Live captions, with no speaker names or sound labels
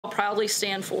proudly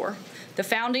stand for, the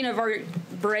founding of our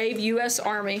brave U.S.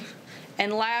 Army,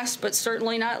 and last but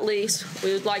certainly not least,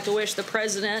 we would like to wish the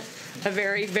President a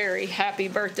very, very happy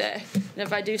birthday. And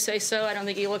if I do say so, I don't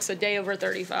think he looks a day over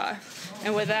 35.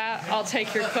 And with that, I'll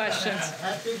take your questions.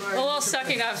 A little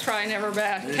sucking up's probably never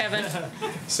bad. Kevin.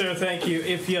 Sir, thank you.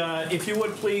 If you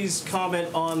would please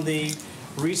comment on the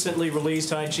recently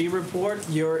released IG report,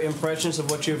 your impressions of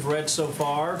what you've read so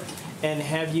far, and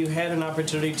have you had an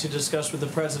opportunity to discuss with the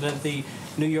President the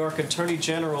New York Attorney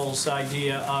General's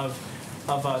idea of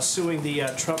suing the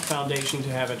Trump Foundation to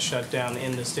have it shut down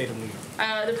in the state of New York?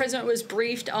 The President was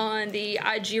briefed on the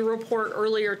IG report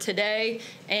earlier today,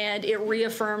 and it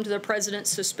reaffirmed the President's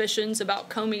suspicions about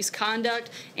Comey's conduct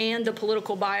and the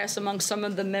political bias among some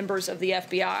of the members of the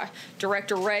FBI.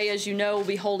 Director Wray, as you know, will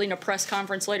be holding a press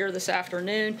conference later this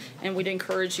afternoon, and we'd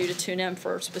encourage you to tune in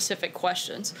for specific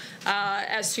questions.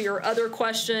 As to your other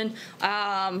question,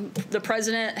 the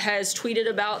President has tweeted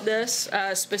about this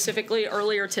specifically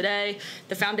earlier today.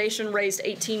 The foundation raised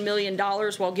 $18 million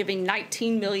while giving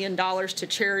 $19 million to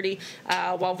charity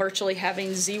while virtually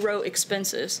having zero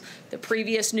expenses. The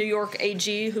previous New York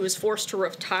AG, who was forced to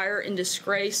retire in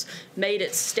disgrace, made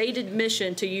its stated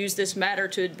mission to use this matter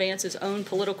to advance his own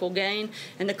political gain,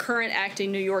 and the current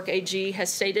acting New York AG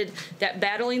has stated that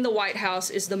battling the White House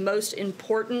is the most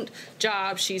important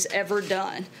job she's ever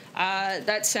done.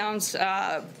 That sounds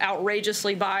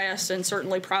outrageously biased and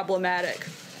certainly problematic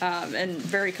and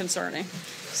very concerning.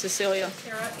 Cecilia.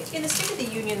 Sarah, in the State of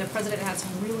the Union, the President had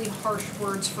some really harsh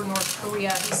words for North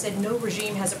Korea. He said no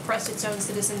regime has oppressed its own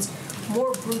citizens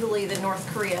more brutally than North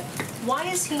Korea. Why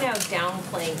is he now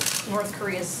downplaying North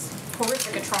Korea's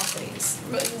horrific atrocities?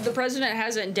 The President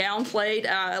hasn't downplayed.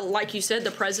 Like you said,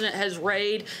 the President has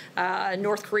raised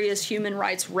North Korea's human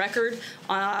rights record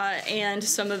and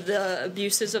some of the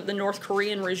abuses of the North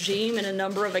Korean regime in a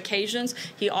number of occasions.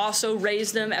 He also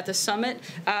raised them at the summit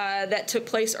that took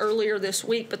place earlier this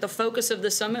week, but the focus of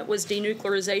the summit was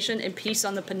denuclearization and peace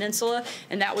on the peninsula,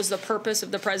 and that was the purpose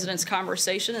of the President's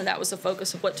conversation, and that was the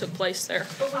focus of what took place there.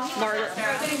 But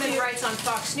when Human Rights on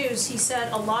Fox News, he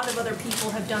said a lot of other people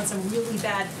have done some really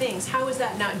bad things. How is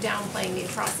that not downplaying the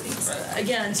atrocities?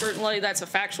 Again, certainly that's a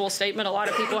factual statement. A lot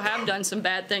of people have done some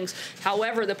bad things.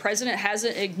 However, the President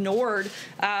hasn't ignored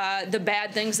the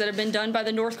bad things that have been done by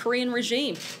the North Korean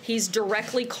regime. He's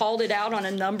directly called it out on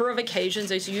a number of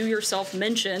occasions, as you yourself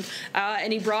mentioned,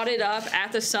 and he brought it up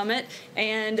at the summit.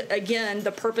 And again,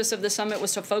 the purpose of the summit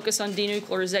was to focus on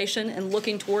denuclearization and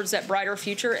looking towards that brighter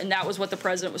future, and that was what the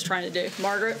President was trying to do.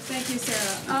 Margaret? Thank you,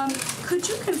 Sarah. Could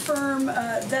you confirm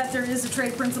that there is a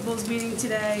trade principles meeting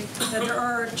today, that there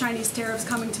are Chinese tariffs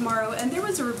coming tomorrow, and there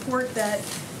was a report that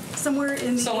somewhere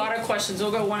in the... It's a lot of questions.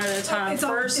 We'll go one at a time.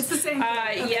 First, it's the same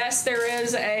thing. Yes, there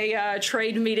is a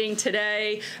trade meeting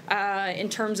today. In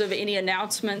terms of any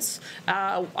announcements,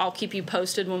 I'll keep you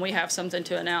posted when we have something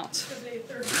to announce. The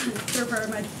third part of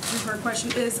my two-part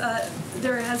question is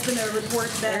there has been a report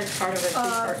that part of a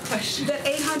two-part question. That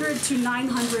 800 to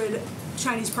 900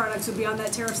 Chinese products would be on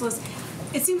that tariffs list.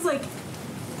 It seems like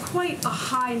quite a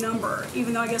high number,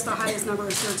 even though I guess the highest number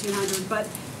is 1,300. But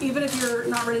even if you're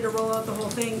not ready to roll out the whole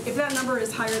thing, if that number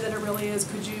is higher than it really is,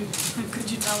 could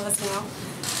you tell us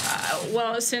now?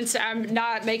 Well, since I'm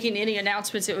not making any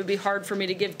announcements, it would be hard for me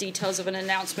to give details of an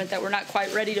announcement that we're not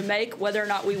quite ready to make. Whether or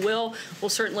not we will, we'll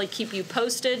certainly keep you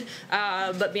posted.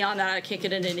 But beyond that, I can't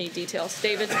get into any details.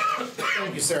 David?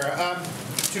 Thank you, Sarah.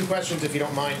 Two questions, if you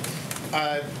don't mind.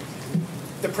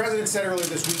 The President said earlier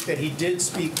this week that he did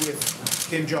speak with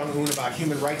Kim Jong-un about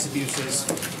human rights abuses.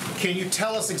 Can you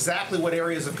tell us exactly what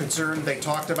areas of concern they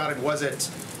talked about? And was it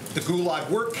the Gulag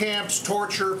work camps,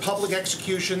 torture, public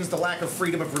executions, the lack of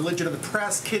freedom of religion of the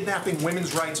press, kidnapping,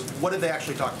 women's rights? What did they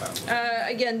actually talk about?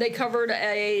 Again, they covered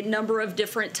a number of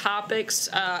different topics,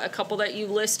 a couple that you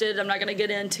listed. I'm not going to get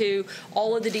into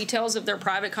all of the details of their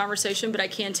private conversation, but I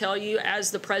can tell you,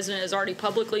 as the President has already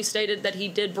publicly stated, that he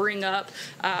did bring up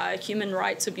human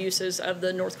rights abuses of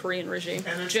the North Korean regime.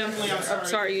 And Jim? I'm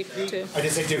sorry, you too. I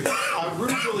did say too.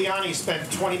 Rudy Giuliani spent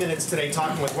 20 minutes today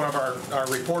talking with one of our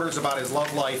reporters about his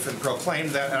love life and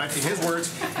proclaimed that, and in his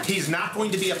words, he's not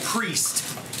going to be a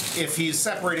priest if he's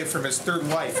separated from his third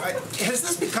wife. Has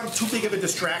this become too big of a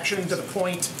distraction to the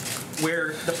point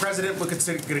where the president going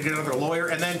to get another lawyer?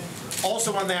 And then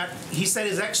also on that, he said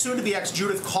his soon-to-be ex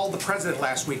Judith called the president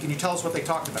last week. Can you tell us what they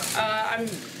talked about? I'm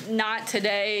not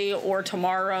today or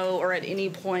tomorrow or at any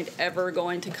point ever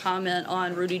going to comment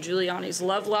on Rudy Giuliani's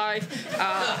love life.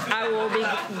 I will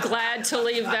be glad to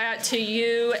leave that to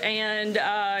you and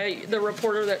the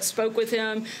reporter that spoke with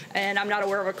him, and I'm not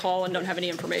aware of a call and don't have any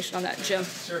information on that. Jim?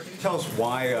 Sir, can you tell us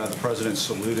why the president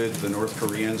saluted the North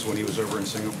Koreans when he was over in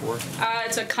Singapore?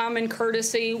 It's a common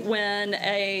courtesy when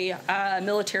a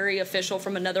military official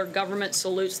from another government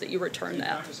salutes that you return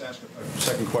that. Can I just ask a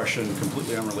second question,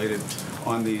 completely unrelated,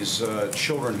 on these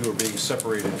children who are being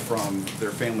separated from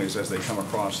their families as they come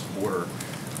across the border?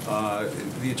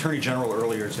 The Attorney General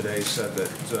earlier today said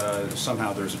that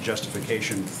somehow there's a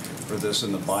justification for this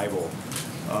in the Bible.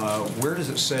 Where does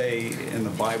it say in the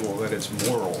Bible that it's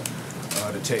moral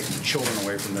to take children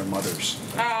away from their mothers?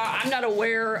 I'm not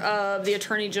aware of the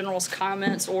Attorney General's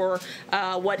comments or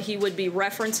what he would be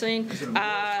referencing.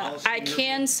 I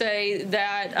can say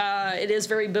that it is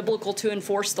very biblical to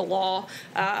enforce the law.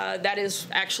 That is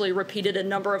actually repeated a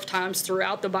number of times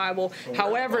throughout the Bible.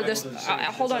 However, this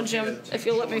hold on, Jim, if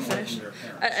you'll let me finish.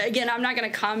 Again, I'm not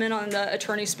going to comment on the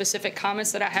attorney's specific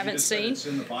comments that I haven't seen. It's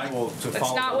in the Bible to follow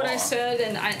That's not the what law. I said,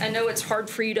 and I know it's hard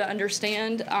for you to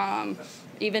understand.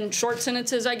 Even short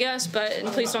sentences, I guess, and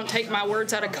please don't take my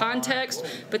words out of context,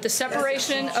 but the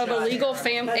separation of illegal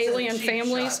alien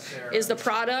families is the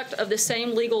product of the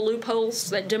same legal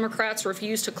loopholes that Democrats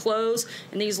refuse to close,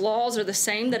 and these laws are the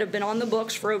same that have been on the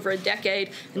books for over a decade,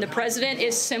 and the president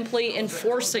is simply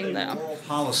enforcing them.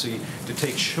 Policy to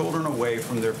take children away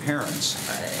from their parents.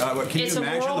 Can It's you a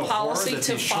imagine moral the horror policy that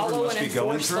to these children follow must and be going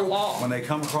enforce the through law. when they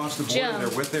come across the border? Jim.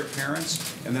 They're with their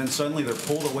parents, and then suddenly they're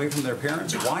pulled away from their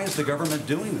parents? Why is the government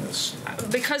doing this?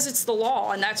 Because it's the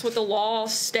law, and that's what the law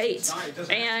states.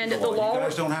 And the law. You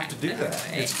guys don't have to do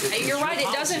that. You're right, it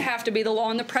policy. doesn't have to be the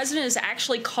law, and the president has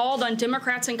actually called on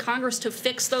Democrats in Congress to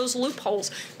fix those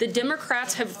loopholes. The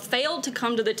Democrats have failed to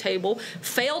come to the table,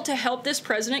 failed to help this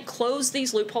president close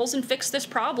these loopholes and fix this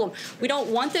problem. We don't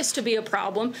want this to be a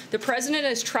problem. The president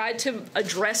has tried to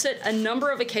address it a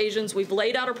number of occasions. We've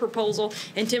laid out a proposal,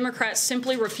 and Democrats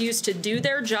simply refuse to do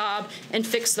their job and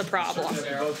fix the problem.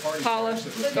 Paula,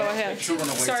 go ahead.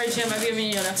 Sorry, Jim, I've given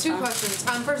you enough Two time. questions.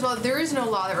 First of all, there is no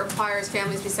law that requires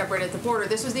families to be separated at the border.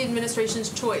 This was the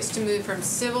administration's choice to move from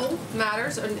civil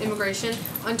matters and immigration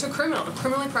onto criminal, to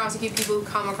criminally prosecute people who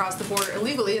come across the border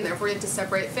illegally, and therefore you have to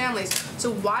separate families.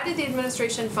 So why did the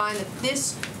administration find that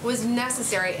this was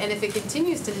necessary? And if it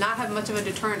continues to not have much of a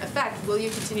deterrent effect, will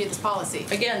you continue this policy?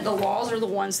 Again, the laws are the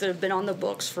ones that have been on the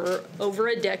books for over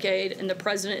a decade, and the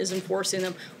president is enforcing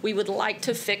them. We would like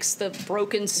to fix the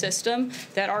broken system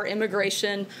that our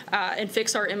immigration and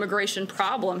fix our immigration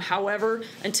problem. However,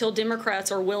 until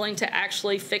Democrats are willing to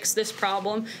actually fix this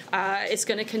problem, it's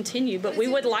going to continue. But we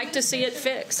would like to see it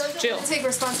fixed. Jill. Take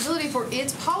responsibility for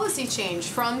its policy change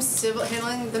from civil,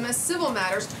 handling them as civil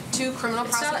matters to criminal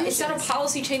prosecution. It's not a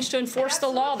policy change to enforce the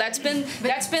law. That's been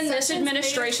this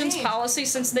administration's policy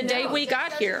since the day we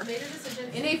got here. Made a decision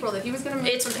in April that he was going to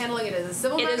move from handling it as a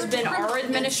civil matter It has been our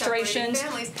administration's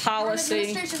policy. Our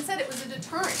administration said it was a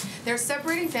deterrent. They're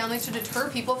separating families to deter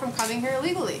people from coming here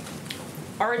illegally.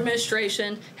 Our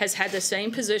administration has had the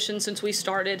same position since we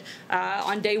started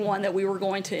on day one that we were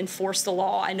going to enforce the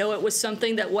law. I know it was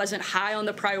something that wasn't high on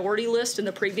the priority list in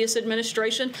the previous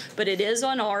administration, but it is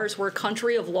on ours. We're a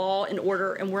country of law and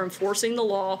order, and we're enforcing the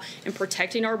law and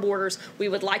protecting our borders. We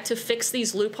would like to fix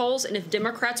these loopholes, and if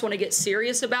Democrats want to get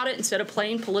serious about it instead of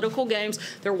playing political games,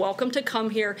 they're welcome to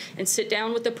come here and sit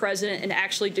down with the president and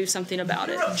actually do something about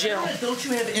it. Jill. Don't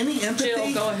you have any empathy?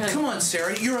 Jill, go ahead. Come on,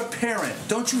 Sarah, you're a parent.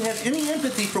 Don't you have any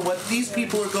empathy for what these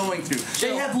people are going through? Jill.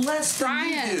 They have less than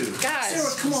Brian, you do. guys,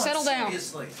 Sarah, come on, settle down.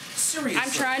 Seriously.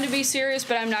 I'm trying to be serious,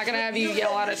 but I'm not going to have you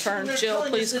yell out of turn. Jill,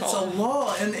 please It's call. a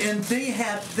law, and they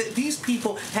have, these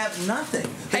people have nothing.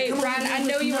 They Hey, come over Brian, here I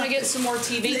know with you want to get nothing. some more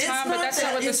TV It's time, but that's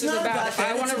not what this is about. If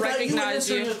I want to recognize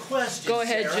you, go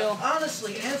ahead, Sarah. Jill.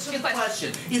 Honestly, answer the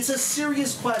question. It's a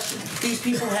serious question. These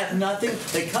people have nothing.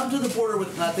 They come to the border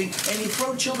with nothing, and you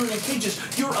throw children in cages.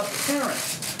 You're a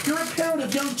parent. You're a parent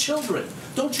of young children.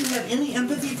 Don't you have any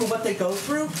empathy for what they go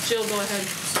through? Jill, go ahead.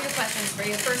 Two questions for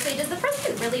you. Firstly, does the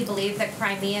president really believe that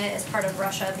Crimea is part of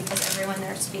Russia because everyone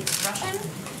there speaks Russian?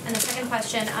 And the second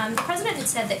question, the president had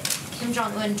said that Kim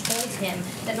Jong-un told him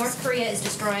that North Korea is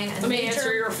destroying a Let me major...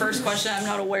 answer your first question. I'm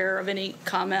not aware of any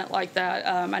comment like that.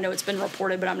 I know it's been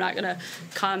reported, but I'm not going to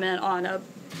comment on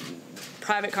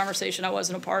private conversation I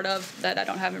wasn't a part of that I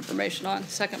don't have information on.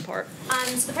 Second part.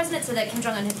 So the president said that Kim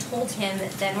Jong-un had told him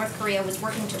that North Korea was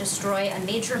working to destroy a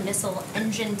major missile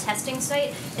engine testing site.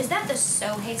 Is that the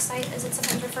Sohae site, as it's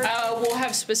sometimes referred to? We'll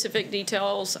have specific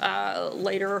details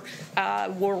later.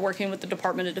 We're working with the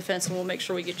Department of Defense, and we'll make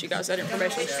sure we get you guys that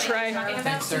information. Trey?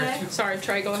 Thanks, Sarah. Sorry,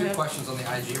 Trey, go ahead. Two questions on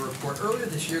the IG report. Earlier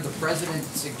this year, the president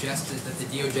suggested that the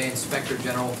DOJ Inspector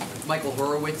General Michael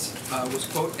Horowitz was,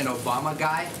 quote, an Obama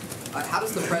guy. How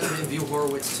does the president view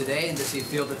Horowitz today, and does he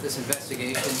feel that this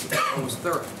investigation was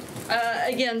thorough?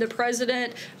 Again, the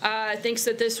president thinks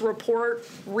that this report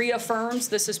reaffirms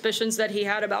the suspicions that he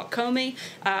had about Comey,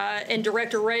 and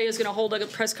Director Wray is going to hold a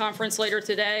press conference later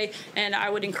today, and I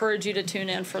would encourage you to tune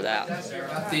in for that.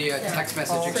 About the text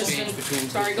message exchange between...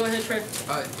 Sorry, go ahead, Trey.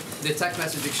 The text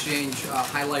message exchange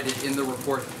highlighted in the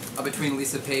report between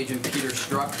Lisa Page and Peter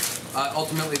Strzok.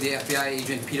 Ultimately, the FBI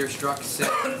agent Peter Strzok said,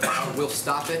 we'll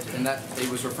stop it, and that he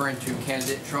was referring to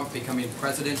candidate Trump becoming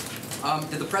president.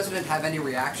 Did the president have any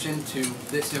reaction to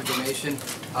this information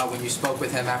when you spoke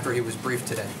with him after he was briefed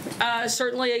today?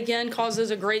 Certainly, again, causes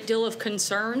a great deal of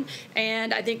concern,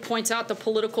 and I think points out the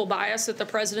political bias that the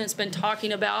president's been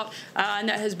talking about, and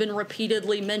that has been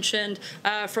repeatedly mentioned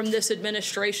from this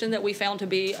administration that we found to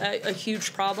be a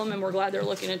huge problem, and we're glad they're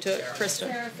looking into it. Kristen.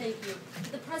 Sarah, thank you.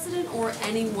 Did the president or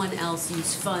anyone else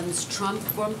use funds from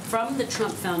the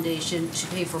Trump Foundation to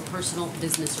pay for personal,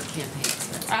 business, or campaign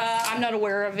expenses? I'm not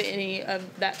aware of any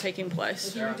of that taking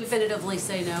place. Would you definitively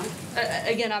say no?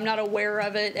 Again, I'm not aware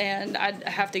of it, and I'd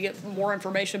have to get more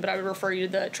information, but I would refer you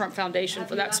to the Trump Foundation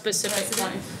for that specific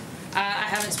claim. I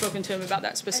haven't spoken to him about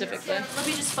that specifically. Let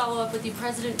me just follow up with you.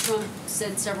 President Trump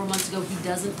said several months ago he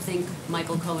doesn't think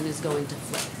Michael Cohen is going to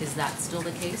flip. Is that still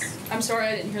the case? I'm sorry,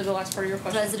 I didn't hear the last part of your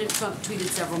question. President Trump tweeted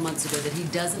several months ago that he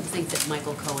doesn't think that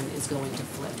Michael Cohen is going to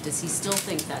flip. Does he still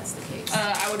think that's the case?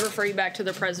 I would refer you back to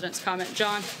the president's comment.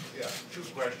 John? Yeah, two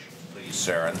questions, please,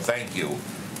 Sarah, and thank you.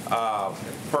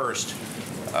 First,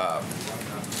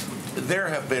 there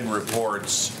have been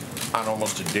reports on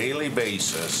almost a daily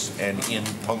basis and in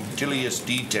punctilious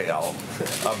detail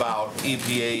about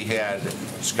EPA head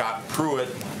Scott Pruitt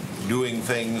doing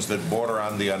things that border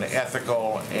on the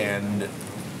unethical, and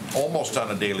almost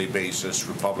on a daily basis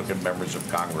Republican members of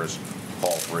Congress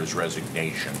call for his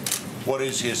resignation. What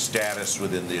is his status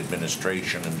within the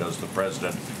administration, and does the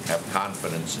president have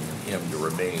confidence in him to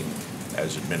remain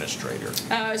as administrator?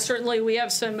 Certainly, we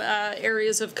have some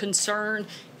areas of concern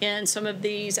in some of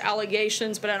these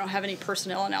allegations, but I don't have any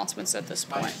personnel announcements at this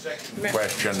point. My second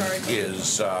question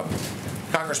is,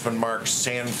 Congressman Mark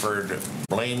Sanford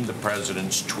blamed the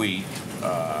president's tweet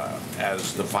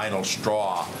as the final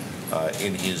straw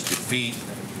in his defeat,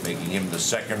 making him the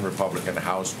second Republican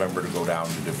House member to go down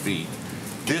to defeat.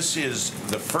 This is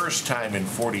the first time in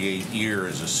 48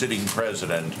 years a sitting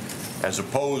president has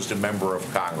opposed a member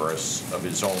of Congress of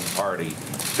his own party.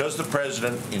 Does the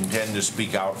president intend to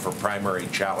speak out for primary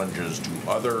challenges to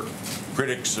other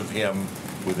critics of him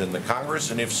within the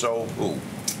Congress, and if so, who?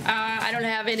 I don't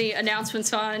have any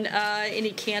announcements on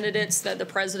any candidates that the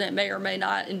president may or may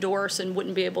not endorse, and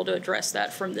wouldn't be able to address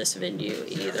that from this venue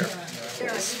either.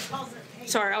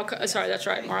 Sorry, that's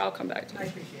right, Mara, I'll come back to you. I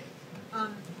appreciate it.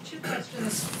 Two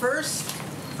questions. First,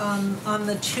 on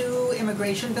the two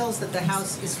immigration bills that the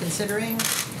House is considering,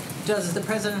 does the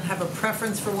president have a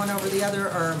preference for one over the other,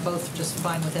 or are both just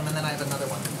fine with him? And then I have another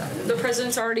one. The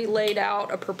president's already laid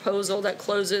out a proposal that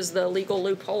closes the legal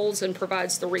loopholes and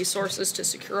provides the resources to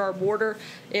secure our border.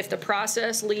 If the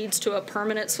process leads to a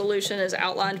permanent solution as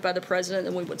outlined by the president,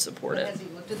 then we would support it. Has he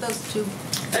looked at those two?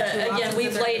 Again,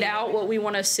 we've laid out what we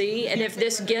want to see, and if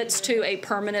this gets to a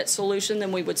permanent solution,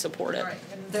 then we would support it. All right.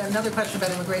 And another question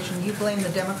about immigration. You blame the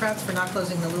Democrats for not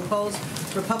closing the loopholes.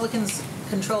 Republicans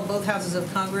control both houses of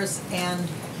Congress, and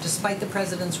despite the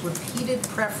president's repeated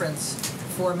preference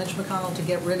for Mitch McConnell to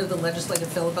get rid of the legislative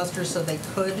filibuster so they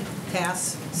could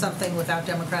pass something without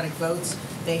Democratic votes,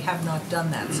 they have not done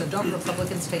that. So don't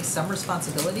Republicans take some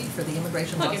responsibility for the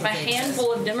immigration laws? Look, if a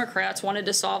handful of Democrats wanted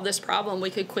to solve this problem, we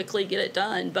could quickly get it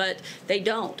done, but they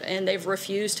don't, and they've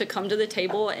refused to come to the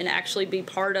table and actually be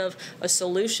part of a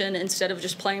solution instead of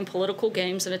just playing political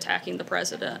games and attacking the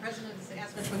president. The president has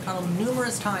asked Mitch McConnell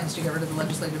numerous times to get rid of the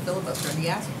legislative filibuster, and he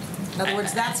hasn't. In other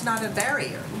words, that's not a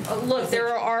barrier. Look,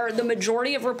 the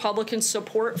majority of Republicans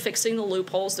support fixing the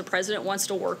loopholes. The president wants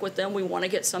to work with them. We want to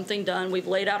get something done. We've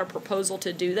laid out a proposal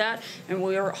to do that, and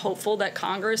we are hopeful that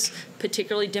Congress,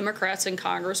 particularly Democrats in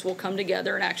Congress, will come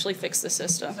together and actually fix the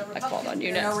system. So I called on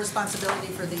you next. No responsibility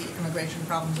for the immigration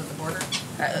problems at the border?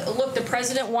 Look, the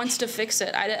president wants to fix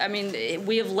it. I mean,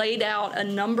 we have laid out a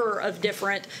number of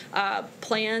different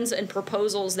plans and proposals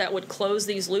proposals that would close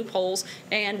these loopholes,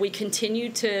 and we continue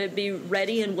to be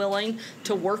ready and willing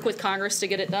to work with Congress to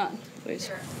get it done. Please.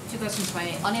 Sure. 2 questions by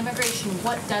me. On immigration,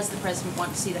 what does the president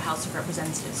want to see the House of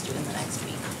Representatives do in the next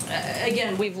week?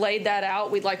 Again, we've laid that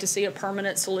out. We'd like to see a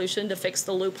permanent solution to fix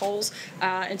the loopholes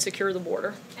and secure the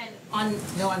border. And on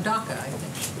DACA, I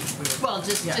think. Well,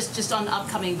 just on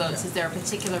upcoming votes, is there a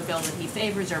particular bill that he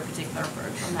favors or a particular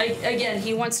approach on that? Again,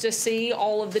 he wants to see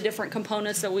all of the different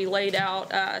components that we laid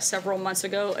out several months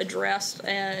ago addressed,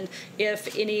 and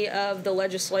if any of the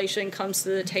legislation comes to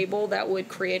the table that would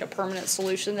create a permanent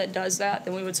solution that does that,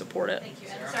 then we would support it. Thank you.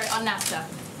 And sorry, on NAFTA.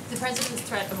 The president's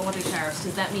threat of audit tariffs,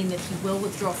 does that mean that he will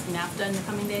withdraw from NAFTA in the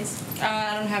coming days?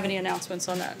 I don't have any announcements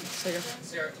on that.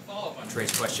 Sarah, to follow up on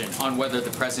Trey's question on whether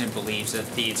the president believes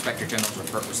that the Inspector General's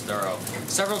report was thorough,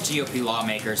 several GOP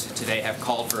lawmakers today have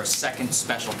called for a second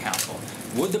special counsel.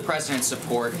 Would the president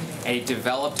support a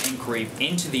developed inquiry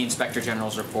into the Inspector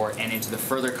General's report and into the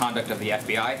further conduct of the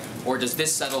FBI, or does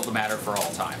this settle the matter for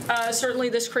all time? Certainly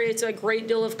this creates a great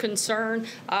deal of concern,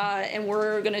 and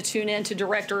we're going to tune in to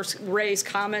Director Wray's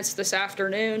comments this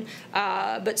afternoon.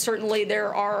 But certainly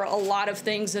there are a lot of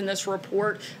things in this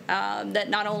report that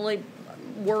not only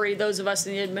worry those of us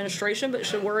in the administration, but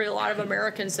should worry a lot of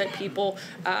Americans, that people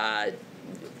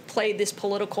played this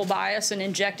political bias and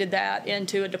injected that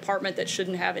into a department that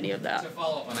shouldn't have any of that. To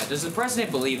follow up on that, does the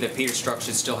president believe that Peter Strzok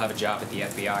should still have a job at the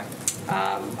FBI?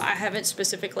 I haven't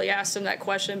specifically asked him that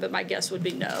question, but my guess would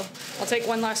be no. I'll take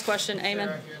one last question. Eamon. There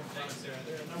are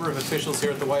a number of officials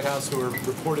here at the White House who are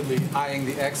reportedly eyeing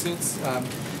the exits,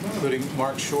 including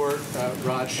Mark Short,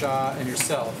 Raj Shah, and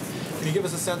yourself. Can you give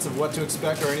us a sense of what to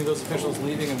expect? Are any of those officials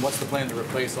leaving, and what's the plan to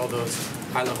replace all those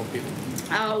high-level people?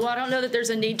 Well, I don't know that there's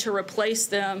a need to replace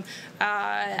them.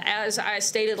 As I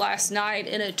stated last night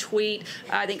in a tweet,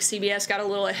 I think CBS got a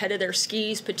little ahead of their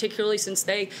skis, particularly since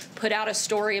they put out a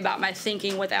story about my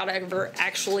thinking without ever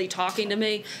actually talking to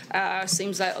me.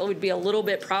 Seems that it would be a little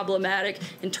bit problematic.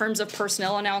 In terms of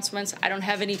personnel announcements, I don't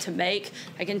have any to make.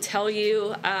 I can tell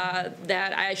you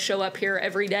that I show up here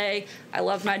every day. I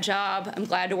love my job. I'm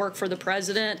glad to work for the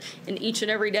president. And each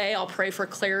and every day, I'll pray for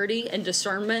clarity and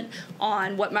discernment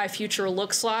on what my future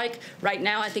looks like. Right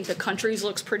now, I think the country's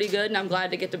looks pretty good, and I'm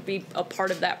glad to get to be a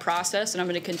part of that process, and I'm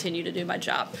going to continue to do my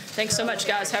job. Thanks so much,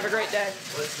 guys. Have a great day.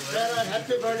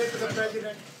 Happy birthday to the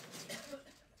president.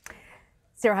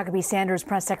 Sarah Huckabee Sanders,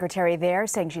 press secretary there,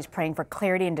 saying she's praying for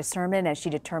clarity and discernment as she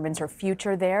determines her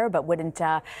future there, but wouldn't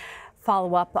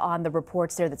follow up on the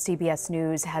reports there that CBS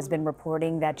News has been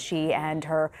reporting that she and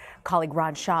her colleague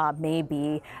Raj Shah may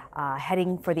be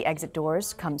heading for the exit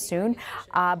doors come soon.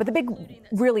 But the big,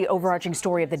 really overarching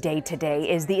story of the day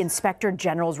today is the Inspector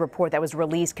General's report that was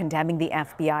released condemning the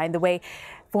FBI and the way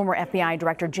former FBI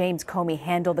Director James Comey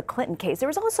handled the Clinton case. There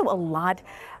was also a lot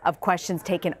of questions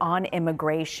taken on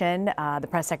immigration. The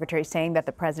press secretary saying that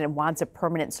the president wants a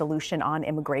permanent solution on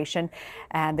immigration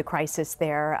and the crisis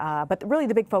there. But really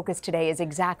the big focus today is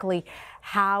exactly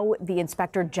how the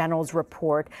Inspector General's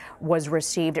report was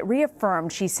received. It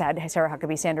reaffirmed, she said, Sarah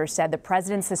Huckabee Sanders said, the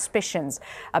president's suspicions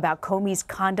about Comey's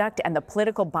conduct and the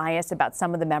political bias about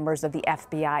some of the members of the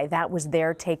FBI. That was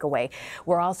their takeaway.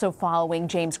 We're also following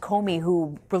James Comey,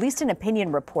 who released an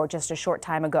opinion report just a short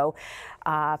time ago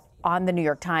on the New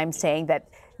York Times saying that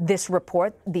this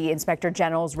report, the Inspector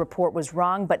General's report, was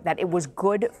wrong, but that it was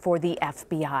good for the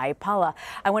FBI. Paula,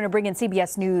 I want to bring in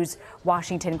CBS News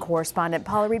Washington correspondent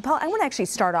Paula Reed. Paula, I want to actually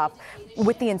start off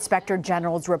with the Inspector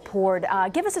General's report.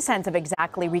 Give us a sense of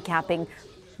exactly recapping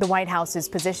the White House's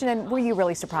position, and were you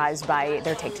really surprised by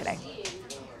their take today?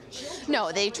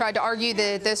 No, they tried to argue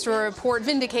that this report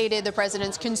vindicated the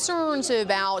president's concerns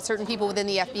about certain people within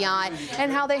the FBI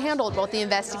and how they handled both the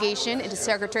investigation into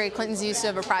Secretary Clinton's use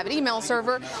of a private email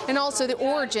server and also the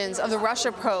origins of the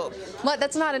Russia probe. But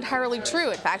that's not entirely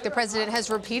true. In fact, the president has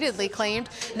repeatedly claimed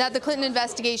that the Clinton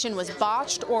investigation was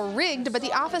botched or rigged, but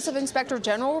the Office of Inspector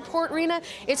General report, Rena,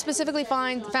 it specifically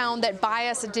found that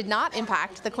bias did not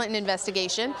impact the Clinton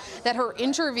investigation, that her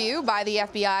interview by the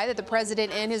FBI that the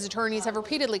president and his attorneys have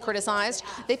repeatedly criticized,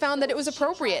 they found that it was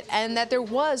appropriate and that there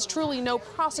was truly no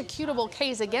prosecutable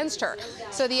case against her.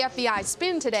 So the FBI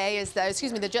spin today is that,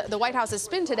 the White House's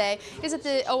spin today is that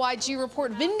the OIG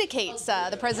report vindicates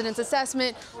the president's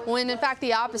assessment when in fact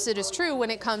the opposite is true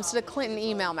when it comes to the Clinton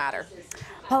email matter.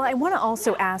 Paul, I want to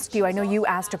also ask you, I know you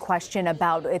asked a question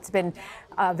about, it's been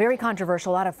very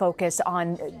controversial, a lot of focus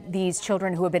on these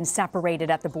children who have been separated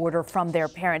at the border from their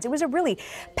parents. It was a really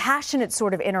passionate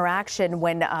sort of interaction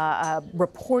when a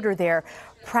reporter there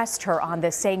pressed her on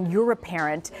this, saying, you're a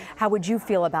parent. How would you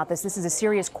feel about this? This is a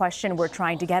serious question we're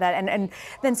trying to get at. And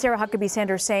then Sarah Huckabee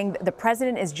Sanders saying the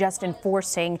president is just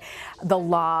enforcing the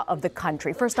law of the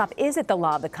country. First off, is it the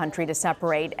law of the country to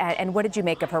separate? And what did you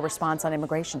make of her response on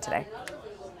immigration today?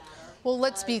 Well,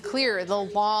 let's be clear. The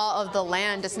law of the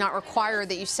land does not require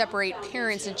that you separate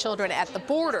parents and children at the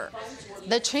border.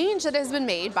 The change that has been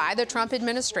made by the Trump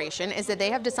administration is that they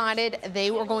have decided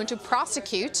they were going to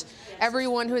prosecute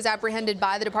everyone who is apprehended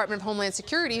by the Department of Homeland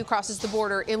Security who crosses the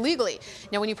border illegally.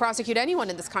 Now, when you prosecute anyone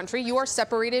in this country, you are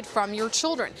separated from your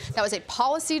children. That was a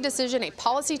policy decision, a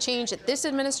policy change that this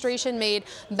administration made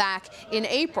back in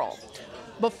April.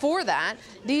 Before that,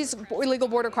 these illegal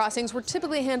border crossings were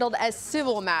typically handled as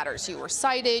civil matters. You were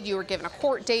cited, you were given a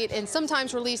court date, and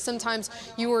sometimes released, sometimes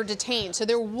you were detained. So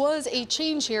there was a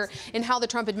change here in how the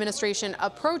Trump administration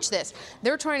approached this.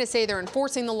 They're trying to say they're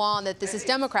enforcing the law and that this is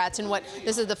Democrats and what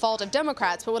this is the fault of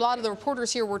Democrats. But what a lot of the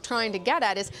reporters here were trying to get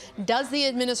at is, does the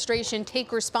administration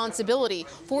take responsibility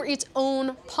for its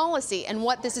own policy and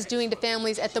what this is doing to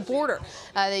families at the border?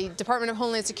 The Department of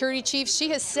Homeland Security chief, she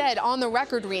has said on the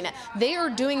record, Rena, they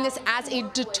are doing this as a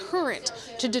deterrent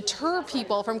to deter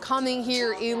people from coming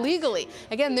here illegally.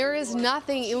 Again, there is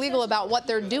nothing illegal about what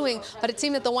they're doing, but it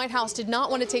seemed that the White House did not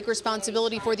want to take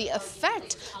responsibility for the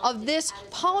effect of this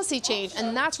policy change,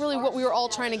 and that's really what we were all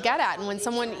trying to get at. And when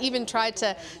someone even tried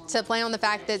to play on the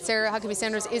fact that Sarah Huckabee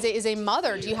Sanders is a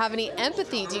mother, do you have any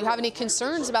empathy? Do you have any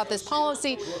concerns about this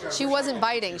policy? She wasn't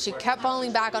biting. She kept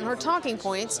falling back on her talking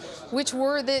points, which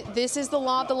were that this is the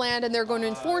law of the land and they're going to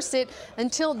enforce it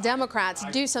until Democrats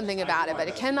do something about it. But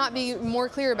it cannot be more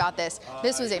clear about this.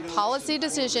 This was a policy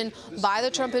decision by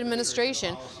the Trump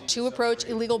administration to approach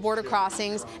illegal border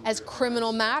crossings as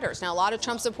criminal matters. Now, a lot of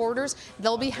Trump supporters,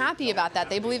 they'll be happy about that.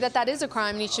 They believe that that is a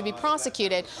crime and he should be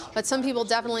prosecuted. But some people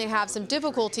definitely have some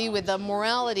difficulty with the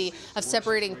morality of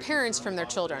separating parents from their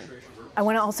children. I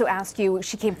want to also ask you,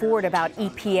 she came forward about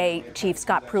EPA Chief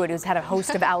Scott Pruitt, who's had a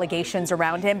host of allegations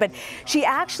around him, but she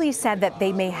actually said that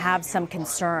they may have some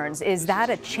concerns. Is that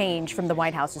a change from the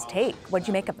White House's take? What did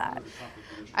you make of that?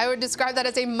 I would describe that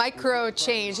as a micro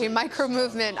change, a micro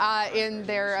movement in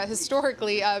their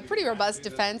historically pretty robust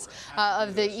defense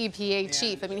of the EPA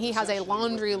chief. I mean, he has a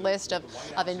laundry list of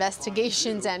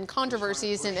investigations and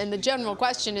controversies, and the general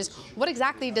question is, what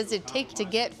exactly does it take to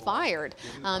get fired?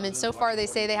 And so far, they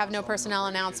say they have no personnel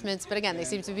announcements, but again, they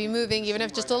seem to be moving, even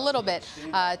if just a little bit,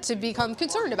 to become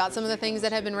concerned about some of the things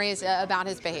that have been raised about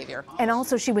his behavior. And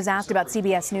also, she was asked about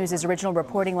CBS News' original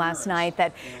reporting last night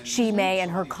that she may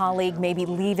and her colleague may be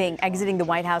exiting the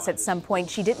White House at some point.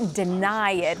 She didn't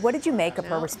deny it. What did you make of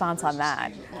her response on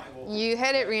that? You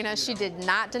hit it, Rena. She did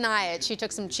not deny it. She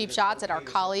took some cheap shots at our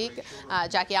colleague,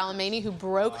 Jackie Alamany, who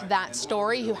broke that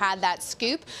story, who had that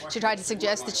scoop. She tried to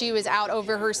suggest that she was out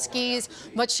over her skis,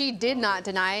 but she did not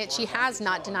deny it. She has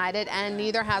not denied it, and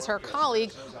neither has her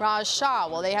colleague, Raj Shah.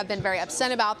 Well, they have been very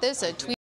upset about this. A tweet